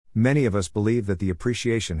Many of us believe that the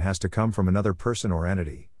appreciation has to come from another person or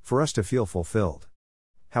entity, for us to feel fulfilled.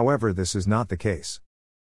 However, this is not the case.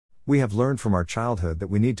 We have learned from our childhood that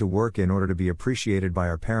we need to work in order to be appreciated by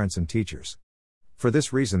our parents and teachers. For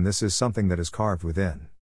this reason, this is something that is carved within.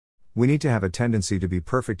 We need to have a tendency to be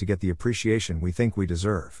perfect to get the appreciation we think we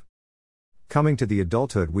deserve. Coming to the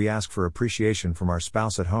adulthood, we ask for appreciation from our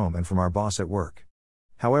spouse at home and from our boss at work.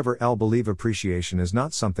 However, believe appreciation is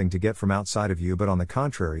not something to get from outside of you, but on the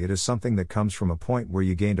contrary, it is something that comes from a point where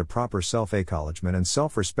you gained a proper self-acknowledgement and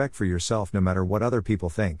self-respect for yourself, no matter what other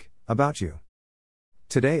people think about you.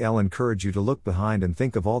 Today I'll encourage you to look behind and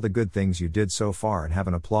think of all the good things you did so far and have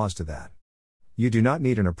an applause to that. You do not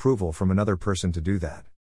need an approval from another person to do that.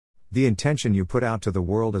 The intention you put out to the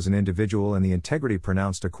world as an individual and the integrity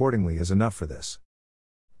pronounced accordingly is enough for this.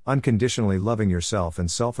 Unconditionally loving yourself and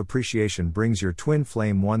self-appreciation brings your twin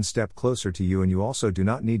flame one step closer to you, and you also do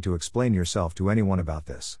not need to explain yourself to anyone about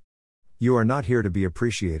this. You are not here to be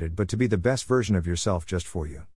appreciated, but to be the best version of yourself just for you.